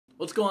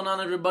What's going on,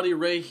 everybody?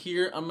 Ray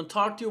here. I'm going to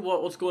talk to you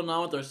about what's going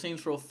on with our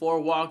Saints Row 4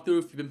 walkthrough.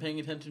 If you've been paying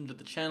attention to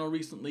the channel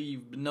recently,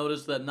 you've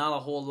noticed that not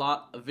a whole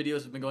lot of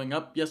videos have been going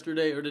up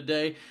yesterday or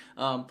today.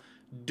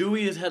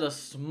 Dewey has had a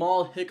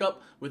small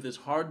hiccup with his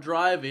hard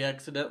drive. He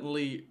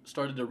accidentally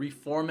started to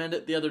reformat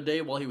it the other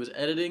day while he was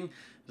editing.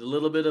 There's a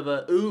little bit of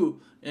a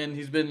ooh, and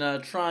he's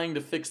been trying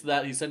to fix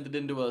that. He sent it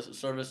into a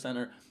service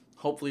center.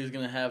 Hopefully he's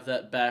going to have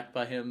that back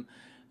by him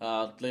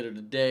later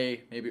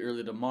today, maybe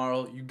early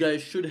tomorrow. You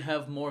guys should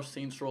have more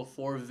Saints Row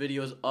 4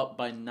 videos up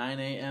by 9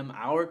 a.m.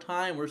 our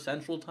time or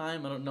Central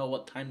Time. I don't know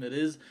what time that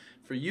is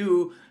for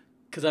you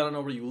because I don't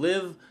know where you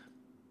live.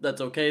 That's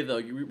okay,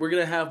 though. We're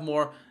going to have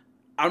more.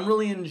 I'm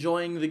really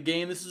enjoying the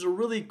game. This is a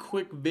really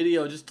quick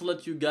video just to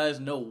let you guys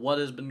know what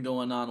has been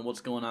going on and what's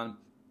going on.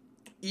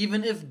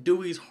 Even if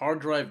Dewey's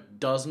hard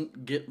drive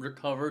doesn't get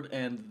recovered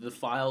and the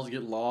files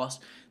get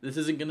lost, this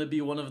isn't going to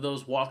be one of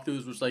those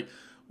walkthroughs where it's like,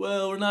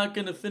 well, we're not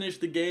going to finish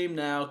the game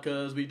now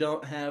because we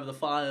don't have the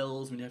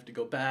files. We have to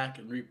go back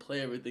and replay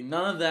everything.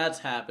 None of that's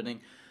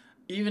happening.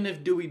 Even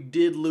if Dewey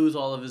did lose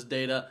all of his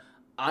data,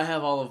 I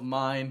have all of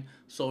mine.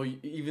 So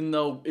even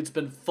though it's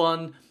been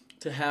fun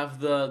to have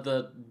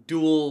the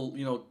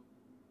dual,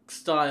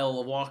 style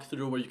of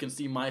walkthrough where you can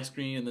see my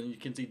screen and then you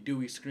can see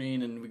Dewey's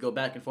screen and we go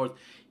back and forth,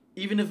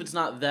 even if it's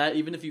not that,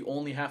 even if you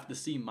only have to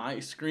see my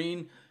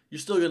screen, you're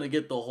still going to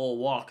get the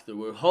whole walkthrough.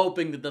 We're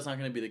hoping that that's not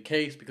going to be the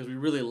case because we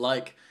really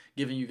like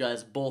giving you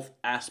guys both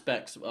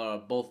aspects,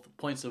 both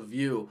points of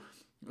view.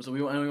 So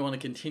we want to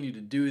continue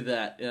to do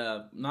that,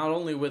 not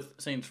only with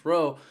Saints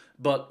Row,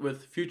 but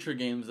with future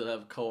games that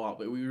have co-op.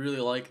 We really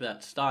like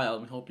that style,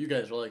 and we hope you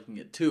guys are liking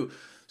it too.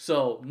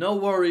 So no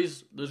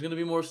worries, there's going to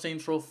be more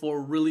Saints Row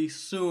 4 really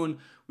soon.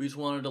 We just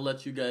wanted to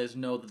let you guys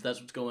know that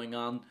that's what's going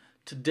on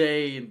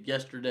today and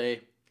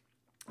yesterday.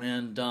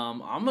 And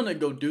I'm going to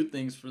go do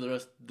things for the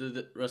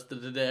rest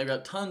of the day. I've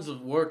got tons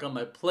of work on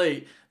my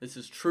plate. This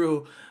is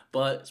true,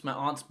 but it's my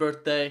aunt's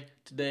birthday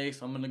today,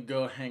 so I'm going to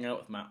go hang out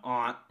with my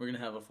aunt. We're going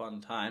to have a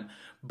fun time,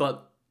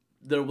 but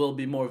there will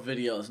be more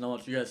videos, and I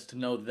want you guys to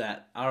know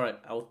that. Alright,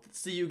 I will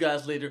see you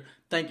guys later.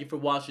 Thank you for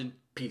watching.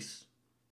 Peace.